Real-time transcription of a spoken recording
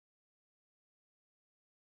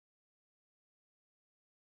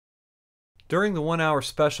During the 1 hour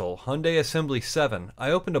special, Hyundai Assembly 7,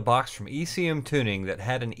 I opened a box from ECM Tuning that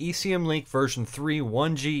had an ECMlink version 3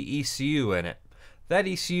 1G ECU in it. That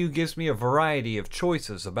ECU gives me a variety of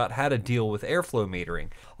choices about how to deal with airflow metering.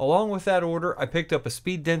 Along with that order, I picked up a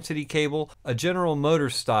speed density cable, a General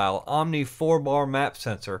Motors style Omni 4-bar map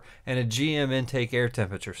sensor, and a GM intake air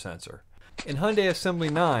temperature sensor. In Hyundai Assembly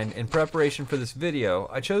 9, in preparation for this video,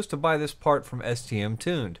 I chose to buy this part from STM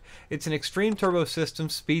Tuned. It's an Extreme Turbo System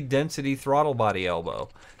speed density throttle body elbow.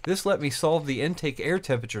 This let me solve the intake air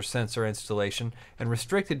temperature sensor installation and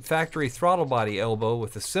restricted factory throttle body elbow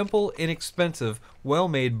with a simple, inexpensive,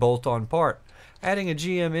 well-made bolt-on part. Adding a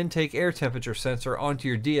GM intake air temperature sensor onto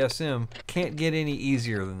your DSM can't get any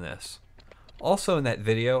easier than this. Also in that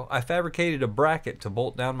video, I fabricated a bracket to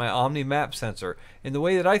bolt down my Omni map sensor in the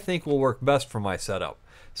way that I think will work best for my setup.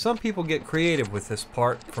 Some people get creative with this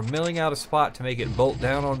part, from milling out a spot to make it bolt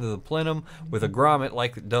down onto the plenum with a grommet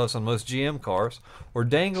like it does on most GM cars, or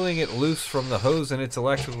dangling it loose from the hose and its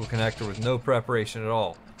electrical connector with no preparation at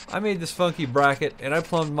all. I made this funky bracket, and I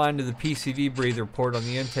plumbed mine to the PCV breather port on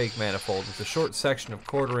the intake manifold with a short section of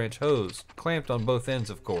 1/4-inch hose, clamped on both ends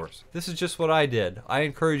of course. This is just what I did. I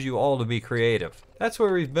encourage you all to be creative. That's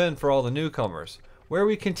where we've been for all the newcomers. Where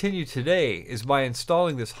we continue today is by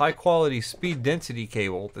installing this high-quality speed density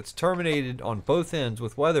cable that's terminated on both ends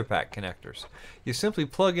with weather pack connectors. You simply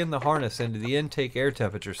plug in the harness into the intake air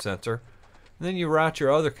temperature sensor, and then you route your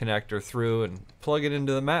other connector through and plug it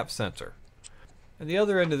into the map sensor. And the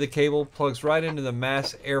other end of the cable plugs right into the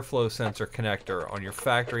mass airflow sensor connector on your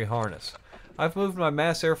factory harness. I've moved my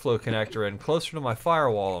mass airflow connector in closer to my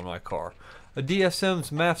firewall on my car. A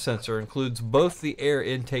DSM's MAF sensor includes both the air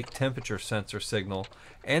intake temperature sensor signal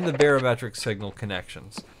and the barometric signal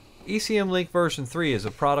connections. ECMlink version 3 is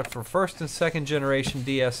a product for first and second generation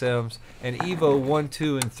DSMs and Evo 1,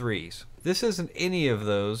 2, and 3s. This isn't any of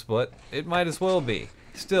those, but it might as well be.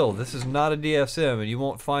 Still, this is not a DSM and you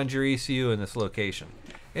won't find your ECU in this location.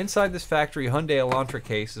 Inside this factory Hyundai Elantra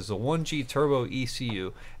case is a 1G turbo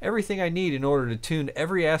ECU. Everything I need in order to tune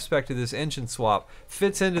every aspect of this engine swap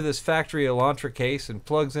fits into this factory Elantra case and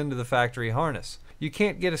plugs into the factory harness. You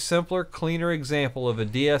can't get a simpler, cleaner example of a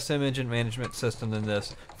DSM engine management system than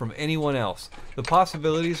this from anyone else. The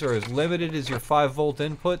possibilities are as limited as your 5-volt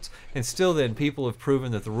inputs, and still then people have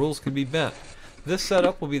proven that the rules can be bent. This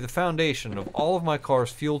setup will be the foundation of all of my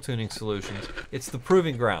car's fuel tuning solutions. It's the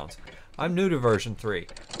proving grounds. I'm new to version 3,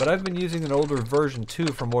 but I've been using an older version 2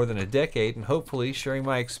 for more than a decade, and hopefully sharing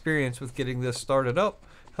my experience with getting this started up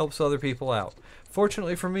helps other people out.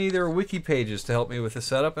 Fortunately for me, there are wiki pages to help me with the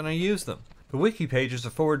setup, and I use them. The wiki pages are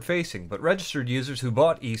forward-facing, but registered users who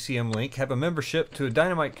bought ECMlink have a membership to a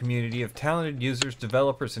dynamite community of talented users,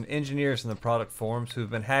 developers, and engineers in the product forums who have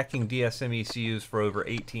been hacking DSM ECUs for over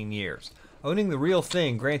 18 years. Owning the real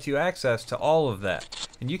thing grants you access to all of that,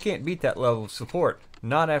 and you can't beat that level of support,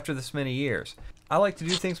 not after this many years. I like to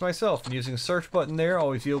do things myself, and using the search button there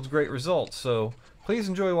always yields great results, so please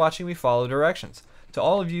enjoy watching me follow directions. To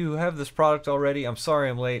all of you who have this product already, I'm sorry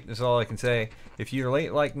I'm late, is all I can say. If you're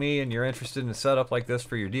late like me and you're interested in a setup like this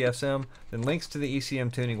for your DSM, then links to the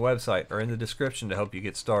ECM Tuning website are in the description to help you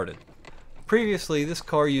get started. Previously, this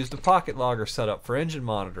car used a pocket logger setup for engine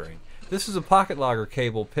monitoring. This is a pocket logger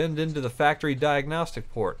cable pinned into the factory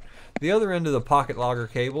diagnostic port. The other end of the pocket logger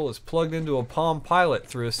cable is plugged into a Palm Pilot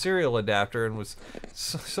through a serial adapter, and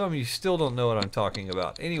some of you still don't know what I'm talking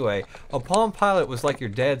about. Anyway, a Palm Pilot was like your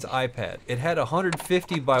dad's iPad. It had a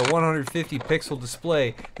 150 by 150 pixel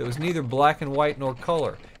display that was neither black and white nor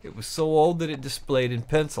color. It was so old that it displayed in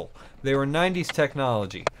pencil. They were 90s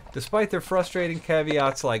technology. Despite their frustrating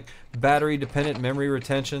caveats like battery-dependent memory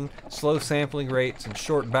retention, slow sampling rates, and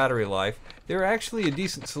short battery life, they were actually a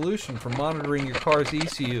decent solution for monitoring your car's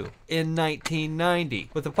ECU in 1990.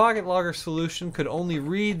 But the pocket logger solution could only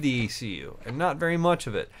read the ECU, and not very much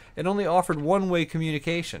of it. It only offered one-way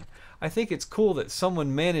communication. I think it's cool that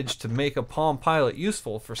someone managed to make a Palm Pilot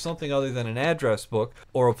useful for something other than an address book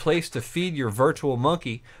or a place to feed your virtual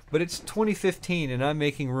monkey, but it's 2015 and I'm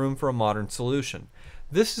making room for a modern solution.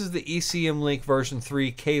 This is the ECMlink version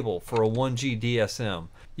 3 cable for a 1G DSM.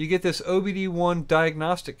 You get this OBD1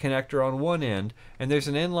 diagnostic connector on one end, and there's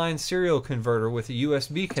an inline serial converter with a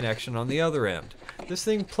USB connection on the other end. This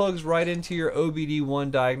thing plugs right into your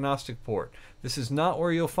OBD1 diagnostic port. This is not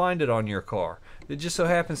where you'll find it on your car. It just so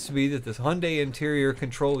happens to be that this Hyundai interior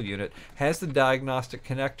control unit has the diagnostic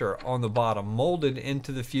connector on the bottom molded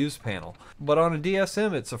into the fuse panel. But on a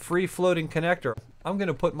DSM, it's a free floating connector. I'm going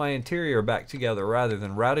to put my interior back together rather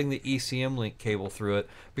than routing the ECMlink cable through it,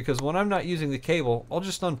 because when I'm not using the cable, I'll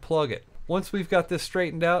just unplug it. Once we've got this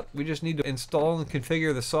straightened out, we just need to install and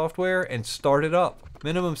configure the software and start it up.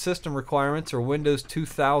 Minimum system requirements are Windows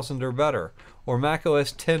 2000 or better, or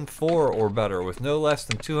macOS 10.4 or better with no less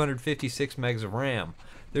than 256 megs of RAM.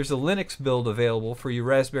 There's a Linux build available for you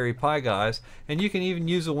Raspberry Pi guys, and you can even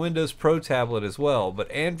use a Windows Pro tablet as well, but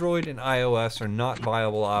Android and iOS are not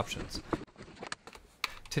viable options.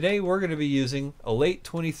 Today we're going to be using a late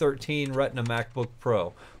 2013 Retina MacBook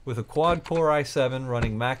Pro with a quad-core i7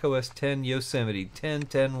 running macOS 10 Yosemite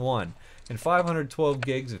 10.10.1 and 512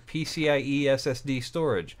 gigs of PCIe SSD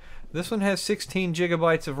storage. This one has 16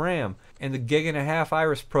 gigabytes of RAM and the 1.5 GB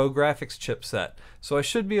Iris Pro graphics chipset, so I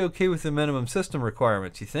should be okay with the minimum system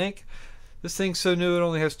requirements, you think? This thing's so new it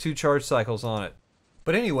only has 2 charge cycles on it.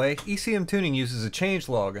 But anyway, ECM Tuning uses a change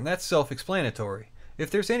log, and that's self-explanatory. If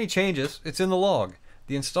there's any changes, it's in the log.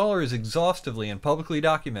 The installer is exhaustively and publicly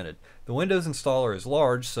documented. The Windows installer is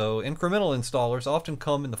large, so incremental installers often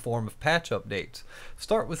come in the form of patch updates.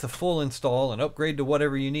 Start with a full install and upgrade to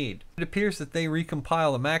whatever you need. It appears that they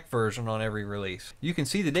recompile a Mac version on every release. You can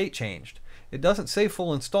see the date changed. It doesn't say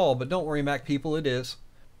full install, but don't worry Mac people, it is.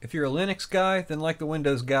 If you're a Linux guy, then like the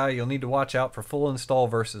Windows guy, you'll need to watch out for full install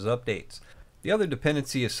versus updates. The other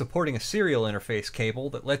dependency is supporting a serial interface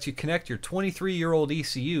cable that lets you connect your 23-year-old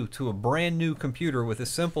ECU to a brand new computer with a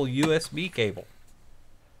simple USB cable.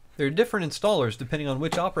 There are different installers depending on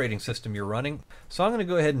which operating system you're running, so I'm going to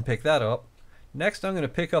go ahead and pick that up. Next I'm going to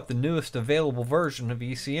pick up the newest available version of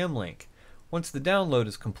ECMlink. Once the download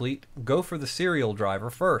is complete, go for the serial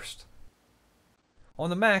driver first.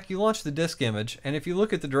 On the Mac you launch the disk image, and if you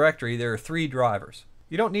look at the directory there are 3 drivers.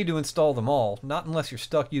 You don't need to install them all, not unless you're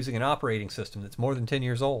stuck using an operating system that's more than 10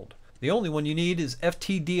 years old. The only one you need is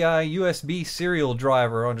FTDI USB serial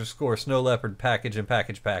driver _ Snow Leopard package and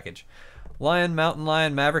package. Lion, Mountain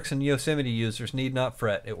Lion, Mavericks, and Yosemite users need not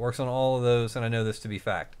fret. It works on all of those, and I know this to be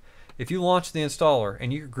fact. If you launch the installer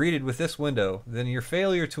and you're greeted with this window, then your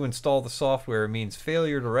failure to install the software means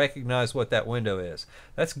failure to recognize what that window is.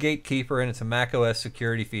 That's Gatekeeper, and it's a macOS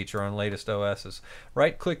security feature on latest OSs.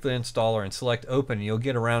 Right-click the installer and select Open, and you'll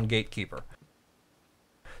get around Gatekeeper.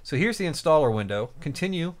 So here's the installer window.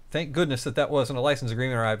 Continue. Thank goodness that wasn't a license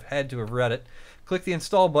agreement, or I've had to have read it. Click the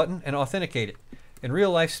Install button and authenticate it. In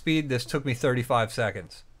real-life speed, this took me 35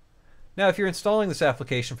 seconds. Now, if you're installing this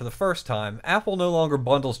application for the first time, Apple no longer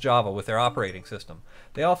bundles Java with their operating system.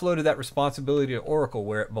 They offloaded that responsibility to Oracle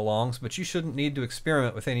where it belongs, but you shouldn't need to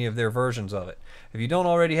experiment with any of their versions of it. If you don't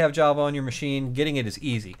already have Java on your machine, getting it is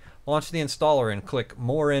easy. Launch the installer and click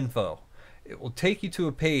More Info. It will take you to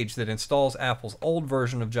a page that installs Apple's old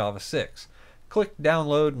version of Java 6. Click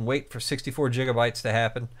Download and wait for 64 gigabytes to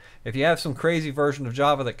happen. If you have some crazy version of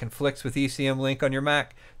Java that conflicts with ECMlink on your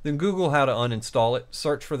Mac, then Google how to uninstall it,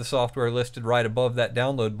 search for the software listed right above that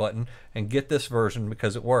download button, and get this version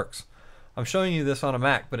because it works. I'm showing you this on a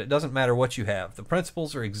Mac, but it doesn't matter what you have. The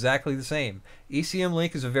principles are exactly the same.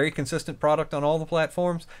 ECMlink is a very consistent product on all the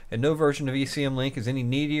platforms, and no version of ECMlink is any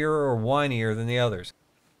needier or whinier than the others.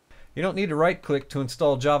 You don't need to right-click to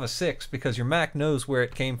install Java 6 because your Mac knows where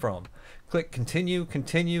it came from. Click Continue,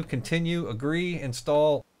 Continue, Continue, Agree,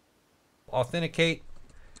 Install, Authenticate,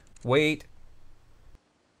 Wait,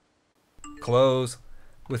 Close.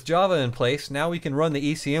 With Java in place, now we can run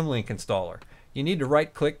the ECMlink installer. You need to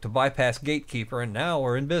right-click to bypass Gatekeeper, and now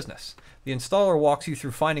we're in business. The installer walks you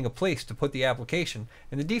through finding a place to put the application,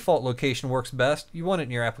 and the default location works best. You want it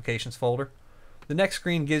in your Applications folder. The next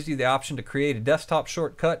screen gives you the option to create a desktop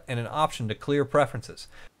shortcut and an option to clear preferences.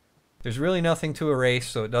 There's really nothing to erase,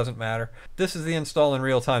 so it doesn't matter. This is the install in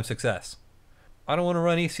real-time success. I don't want to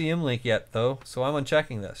run ECMlink yet, though, so I'm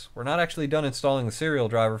unchecking this. We're not actually done installing the serial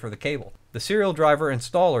driver for the cable. The serial driver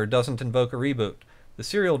installer doesn't invoke a reboot. The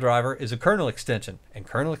serial driver is a kernel extension, and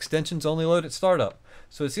kernel extensions only load at startup,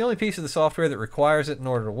 so it's the only piece of the software that requires it in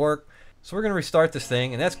order to work. So we're going to restart this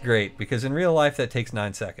thing, and that's great, because in real life that takes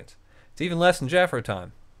 9 seconds. It's even less than Jafro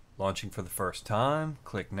time. Launching for the first time,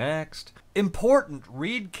 click Next. Important!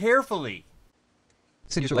 Read carefully!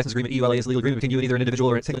 Send user license agreement. EULA is a legal agreement between you and either an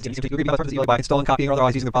individual or a single entity. You agree by the terms of the EULA by installing, copying, or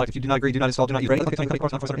otherwise using the product. If you do not agree, do not install, do not use. Will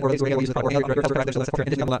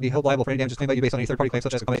not be held liable for any damages claimed by you based on any third-party claims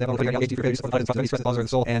such as the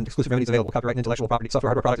sole and exclusive remedies available. Copyright and intellectual property. Software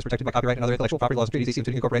hardware product is protected by copyright and other intellectual property laws of treaties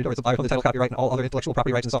ECM Incorporated or its supplier from the title copyright and all other intellectual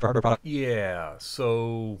property rights and software hardware product. Yeah,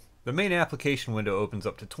 so the main application window opens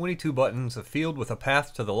up to 22 buttons, a field with a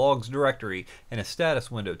path to the logs directory, and a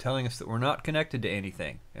status window telling us that we're not connected to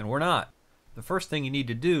anything, and we're not. The first thing you need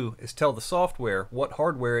to do is tell the software what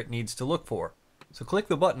hardware it needs to look for. So click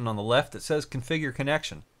the button on the left that says Configure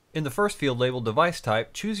Connection. In the first field labeled Device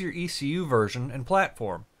Type, choose your ECU version and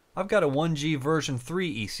platform. I've got a 1G version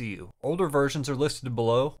 3 ECU. Older versions are listed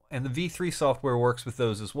below, and the V3 software works with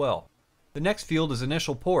those as well. The next field is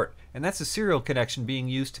initial port, and that's a serial connection being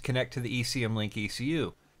used to connect to the ECMlink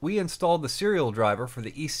ECU. We installed the serial driver for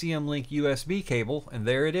the ECMlink USB cable, and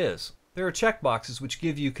there it is. There are checkboxes which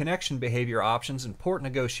give you connection behavior options and port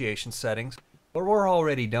negotiation settings, but we're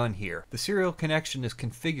already done here. The serial connection is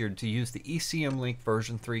configured to use the ECMlink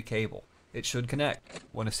version 3 cable. It should connect.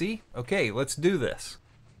 Want to see? Okay, let's do this.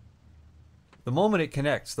 The moment it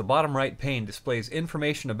connects, the bottom right pane displays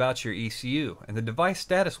information about your ECU, and the device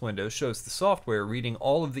status window shows the software reading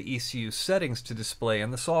all of the ECU settings to display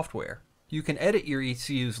in the software. You can edit your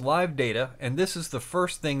ECU's live data, and this is the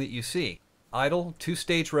first thing that you see: idle,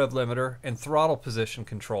 2-stage rev limiter, and throttle position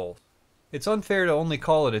controls. It's unfair to only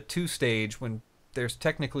call it a 2-stage when there's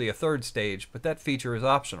technically a 3rd stage, but that feature is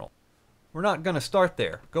optional. We're not going to start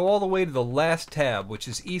there. Go all the way to the last tab, which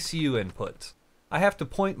is ECU inputs. I have to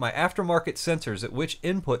point my aftermarket sensors at which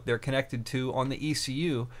input they're connected to on the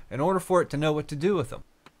ECU in order for it to know what to do with them.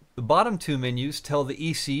 The bottom 2 menus tell the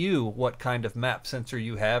ECU what kind of map sensor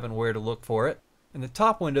you have and where to look for it, and the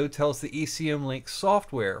top window tells the ECMlink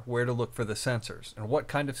software where to look for the sensors and what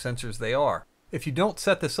kind of sensors they are. If you don't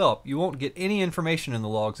set this up, you won't get any information in the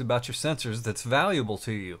logs about your sensors that's valuable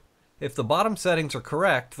to you. If the bottom settings are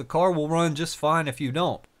correct, the car will run just fine if you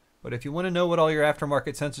don't. But if you want to know what all your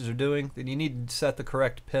aftermarket sensors are doing, then you need to set the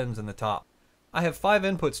correct pins in the top. I have 5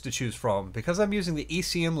 inputs to choose from. Because I'm using the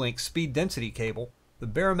ECMlink speed density cable, the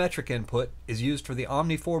barometric input is used for the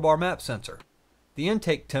Omni 4-bar map sensor. The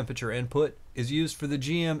intake temperature input is used for the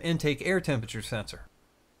GM intake air temperature sensor.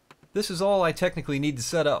 This is all I technically need to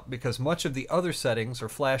set up because much of the other settings are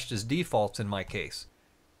flashed as defaults in my case.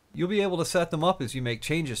 You'll be able to set them up as you make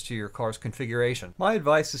changes to your car's configuration. My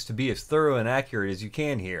advice is to be as thorough and accurate as you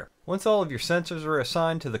can here. Once all of your sensors are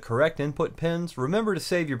assigned to the correct input pins, remember to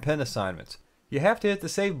save your pin assignments. You have to hit the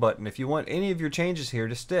save button if you want any of your changes here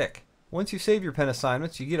to stick. Once you save your pin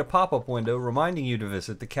assignments, you get a pop-up window reminding you to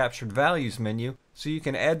visit the Captured Values menu so you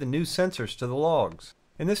can add the new sensors to the logs.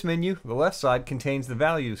 In this menu, the left side contains the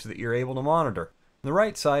values that you're able to monitor. The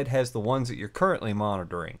right side has the ones that you're currently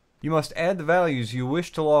monitoring. You must add the values you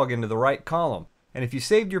wish to log into the right column, and if you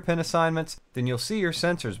saved your pin assignments, then you'll see your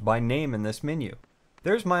sensors by name in this menu.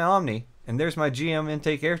 There's my Omni, and there's my GM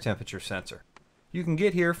intake air temperature sensor. You can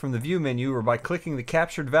get here from the View menu or by clicking the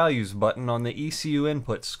Captured Values button on the ECU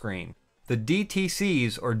inputs screen. The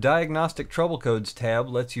DTCs, or Diagnostic Trouble Codes tab,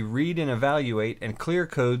 lets you read and evaluate and clear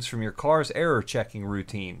codes from your car's error checking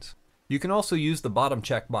routines. You can also use the bottom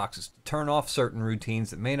checkboxes to turn off certain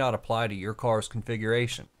routines that may not apply to your car's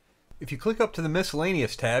configuration. If you click up to the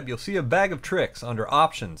Miscellaneous tab, you'll see a bag of tricks under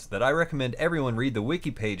Options that I recommend everyone read the wiki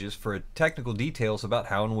pages for technical details about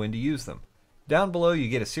how and when to use them. Down below you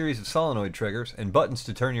get a series of solenoid triggers and buttons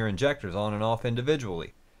to turn your injectors on and off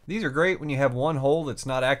individually. These are great when you have one hole that's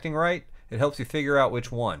not acting right. It helps you figure out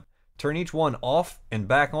which one. Turn each one off and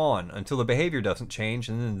back on until the behavior doesn't change,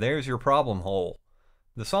 and then there's your problem hole.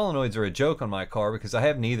 The solenoids are a joke on my car because I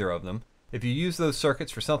have neither of them. If you use those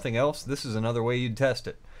circuits for something else, this is another way you'd test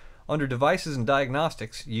it. Under Devices and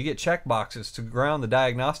Diagnostics, you get checkboxes to ground the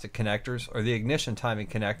diagnostic connectors or the ignition timing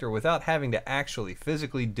connector without having to actually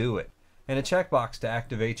physically do it, and a checkbox to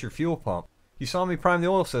activate your fuel pump. You saw me prime the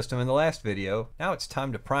oil system in the last video. Now it's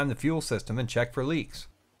time to prime the fuel system and check for leaks.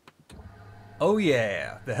 Oh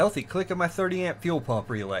yeah, the healthy click of my 30 amp fuel pump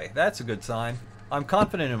relay. That's a good sign. I'm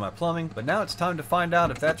confident in my plumbing, but now it's time to find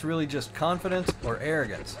out if that's really just confidence or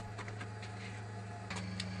arrogance.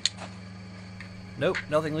 Nope,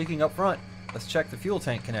 nothing leaking up front. Let's check the fuel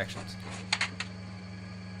tank connections.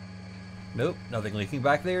 Nope, nothing leaking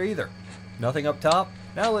back there either. Nothing up top.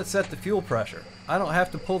 Now let's set the fuel pressure. I don't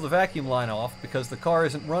have to pull the vacuum line off because the car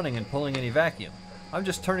isn't running and pulling any vacuum. I'm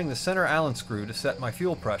just turning the center Allen screw to set my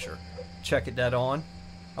fuel pressure. Check it dead on.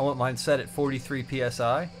 I want mine set at 43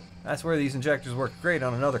 psi. That's where these injectors work great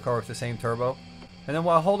on another car with the same turbo. And then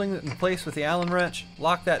while holding it in place with the Allen wrench,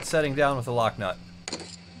 lock that setting down with a lock nut.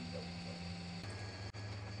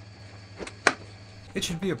 It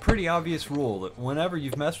should be a pretty obvious rule that whenever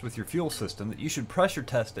you've messed with your fuel system that you should pressure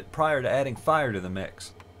test it prior to adding fire to the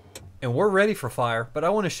mix. And we're ready for fire, but I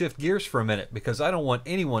want to shift gears for a minute because I don't want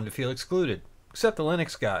anyone to feel excluded. Except the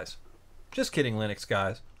Linux guys. Just kidding, Linux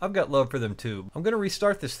guys. I've got love for them too. I'm going to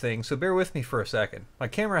restart this thing, so bear with me for a second. My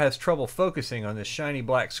camera has trouble focusing on this shiny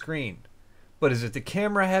black screen. But is it the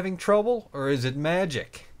camera having trouble, or is it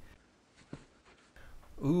magic?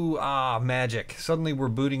 Ooh, magic. Suddenly we're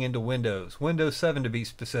booting into Windows. Windows 7 to be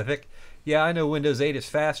specific. Yeah, I know Windows 8 is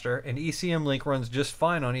faster, and ECMlink runs just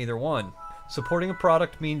fine on either one. Supporting a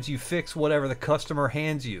product means you fix whatever the customer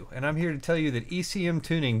hands you, and I'm here to tell you that ECM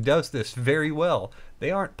Tuning does this very well.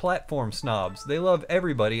 They aren't platform snobs. They love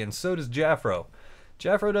everybody, and so does Jafro.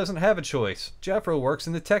 Jafro doesn't have a choice. Jafro works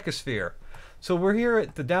in the techosphere. So we're here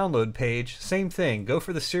at the download page. Same thing. Go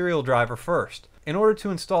for the serial driver first. In order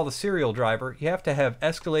to install the serial driver, you have to have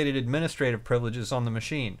escalated administrative privileges on the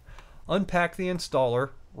machine. Unpack the installer,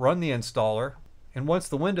 run the installer, and once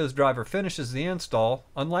the Windows driver finishes the install,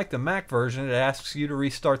 unlike the Mac version, it asks you to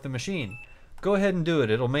restart the machine. Go ahead and do it.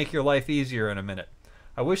 It'll make your life easier in a minute.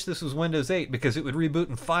 I wish this was Windows 8 because it would reboot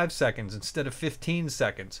in 5 seconds instead of 15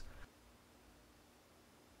 seconds.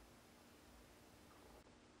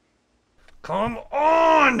 Come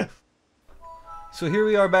on! So here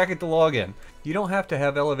we are back at the login. You don't have to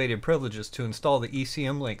have elevated privileges to install the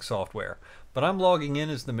ECMlink software, but I'm logging in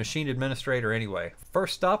as the machine administrator anyway.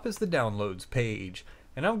 First stop is the downloads page,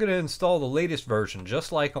 and I'm going to install the latest version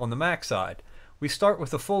just like on the Mac side. We start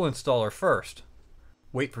with the full installer first.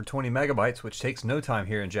 Wait for 20 megabytes, which takes no time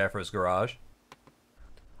here in Jafro's garage.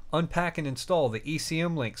 Unpack and install the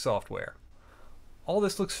ECMlink software. All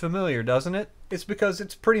this looks familiar, doesn't it? It's because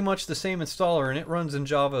it's pretty much the same installer and it runs in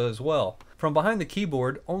Java as well. From behind the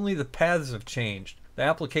keyboard, only the paths have changed. The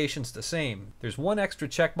application's the same. There's one extra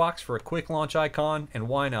checkbox for a quick launch icon, and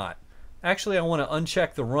why not? Actually, I want to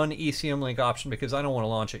uncheck the Run ECMlink option because I don't want to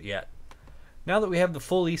launch it yet. Now that we have the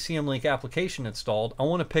full ECMlink application installed, I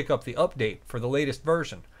want to pick up the update for the latest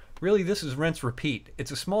version. Really, this is rinse repeat.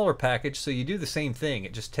 It's a smaller package, so you do the same thing.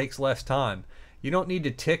 It just takes less time. You don't need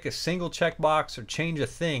to tick a single checkbox or change a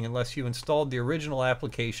thing unless you installed the original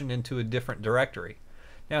application into a different directory.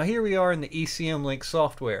 Now here we are in the ECMlink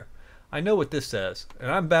software. I know what this says, and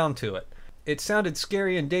I'm bound to it. It sounded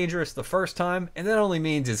scary and dangerous the first time, and that only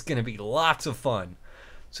means it's going to be lots of fun.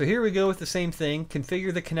 So here we go with the same thing.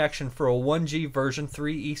 Configure the connection for a 1G version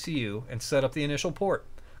 3 ECU and set up the initial port.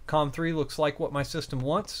 COM3 looks like what my system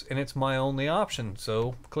wants, and it's my only option,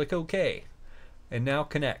 so click OK. And now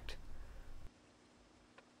connect.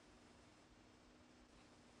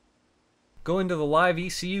 Go into the live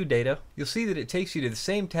ECU data. You'll see that it takes you to the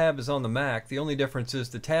same tab as on the Mac. The only difference is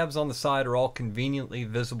the tabs on the side are all conveniently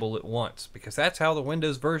visible at once, because that's how the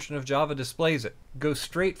Windows version of Java displays it. Go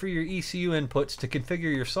straight for your ECU inputs to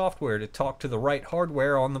configure your software to talk to the right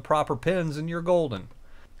hardware on the proper pins, and you're golden.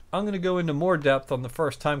 I'm going to go into more depth on the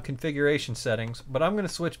first time configuration settings, but I'm going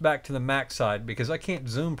to switch back to the Mac side because I can't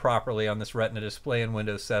zoom properly on this Retina display in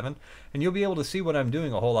Windows 7, and you'll be able to see what I'm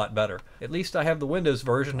doing a whole lot better. At least I have the Windows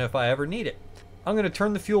version if I ever need it. I'm going to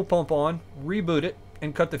turn the fuel pump on, reboot it,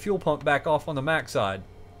 and cut the fuel pump back off on the Mac side.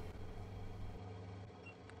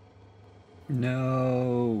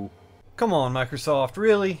 No. Come on, Microsoft,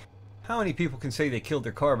 really? How many people can say they killed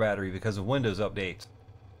their car battery because of Windows updates?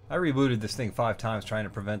 I rebooted this thing 5 times trying to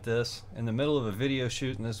prevent this. In the middle of a video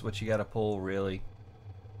shoot, and this is what you gotta pull, really.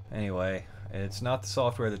 Anyway, it's not the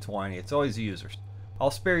software that's whiny, it's always the users.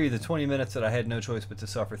 I'll spare you the 20 minutes that I had no choice but to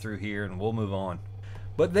suffer through here, and we'll move on.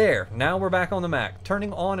 But there, now we're back on the Mac.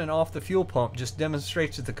 Turning on and off the fuel pump just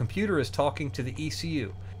demonstrates that the computer is talking to the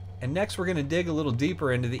ECU. And next we're gonna dig a little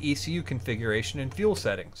deeper into the ECU configuration and fuel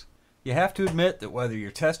settings. You have to admit that whether you're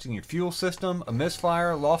testing your fuel system, a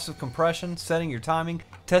misfire, loss of compression, setting your timing,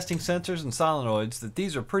 testing sensors and solenoids, that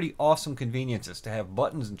these are pretty awesome conveniences to have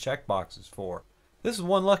buttons and checkboxes for. This is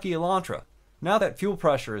one lucky Elantra. Now that fuel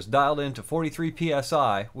pressure is dialed into 43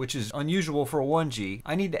 psi, which is unusual for a 1G,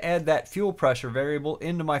 I need to add that fuel pressure variable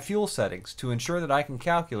into my fuel settings to ensure that I can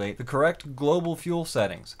calculate the correct global fuel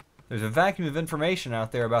settings. There's a vacuum of information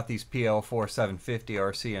out there about these PL4750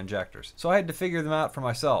 RC injectors, so I had to figure them out for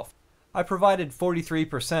myself. I provided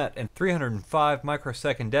 43% and 305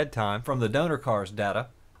 microsecond dead time from the donor car's data.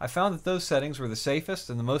 I found that those settings were the safest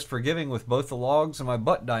and the most forgiving with both the logs and my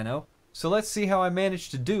butt dyno. So let's see how I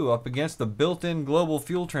managed to do up against the built-in global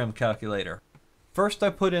fuel trim calculator. First I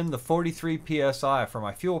put in the 43 psi for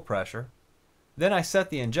my fuel pressure. Then I set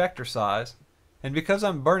the injector size. And because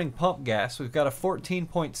I'm burning pump gas, we've got a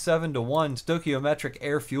 14.7 to 1 stoichiometric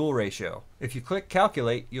air-fuel ratio. If you click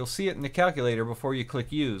Calculate, you'll see it in the calculator before you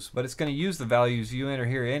click Use, but it's going to use the values you enter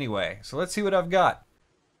here anyway. So let's see what I've got.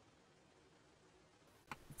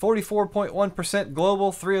 44.1%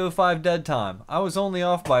 global, 305 dead time. I was only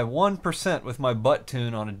off by 1% with my butt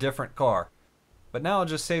tune on a different car. But now I'll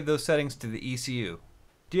just save those settings to the ECU.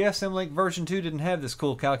 ECMlink version 2 didn't have this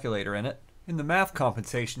cool calculator in it. In the Math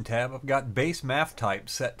Compensation tab, I've got base math type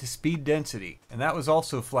set to speed density, and that was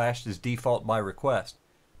also flashed as default by request.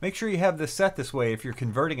 Make sure you have this set this way if you're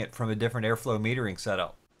converting it from a different airflow metering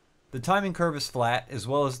setup. The timing curve is flat, as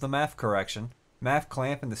well as the math correction. Math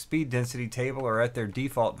clamp and the speed density table are at their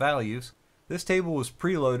default values. This table was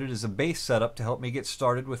preloaded as a base setup to help me get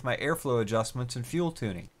started with my airflow adjustments and fuel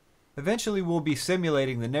tuning. Eventually we'll be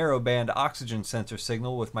simulating the narrowband oxygen sensor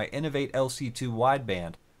signal with my Innovate LC2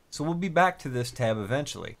 wideband, so we'll be back to this tab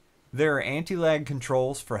eventually. There are anti-lag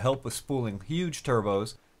controls for help with spooling huge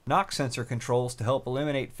turbos, knock sensor controls to help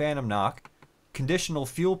eliminate phantom knock, conditional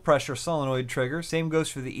fuel pressure solenoid trigger, same goes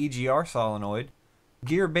for the EGR solenoid,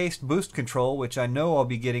 gear-based boost control, which I know I'll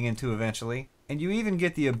be getting into eventually, and you even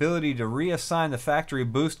get the ability to reassign the factory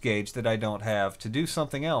boost gauge that I don't have to do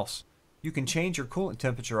something else. You can change your coolant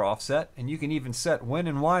temperature offset, and you can even set when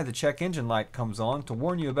and why the check engine light comes on to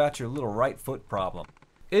warn you about your little right foot problem.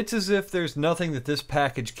 It's as if there's nothing that this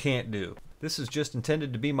package can't do. This is just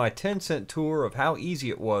intended to be my 10-cent tour of how easy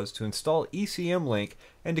it was to install ECMlink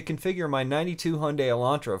and to configure my 92 Hyundai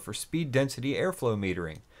Elantra for speed density airflow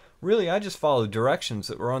metering. Really, I just followed directions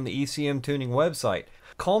that were on the ECM Tuning website.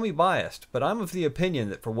 Call me biased, but I'm of the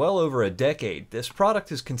opinion that for well over a decade, this product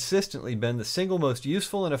has consistently been the single most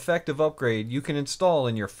useful and effective upgrade you can install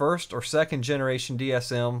in your first or second generation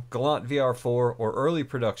DSM, Galant VR4, or early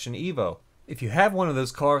production Evo. If you have one of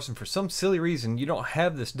those cars and for some silly reason you don't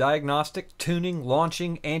have this diagnostic, tuning,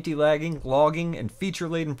 launching, anti-lagging, logging, and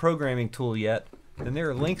feature-laden programming tool yet, then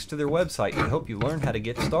there are links to their website to help you learn how to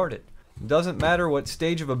get started. It doesn't matter what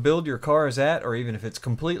stage of a build your car is at or even if it's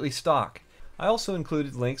completely stock. I also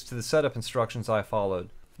included links to the setup instructions I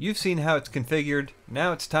followed. You've seen how it's configured,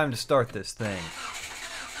 now it's time to start this thing.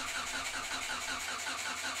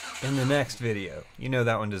 In the next video, you know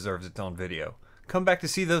that one deserves its own video. Come back to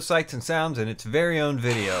see those sights and sounds in its very own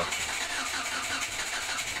video.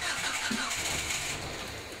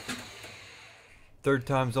 Third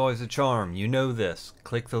time's always a charm, you know this.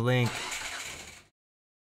 Click the link.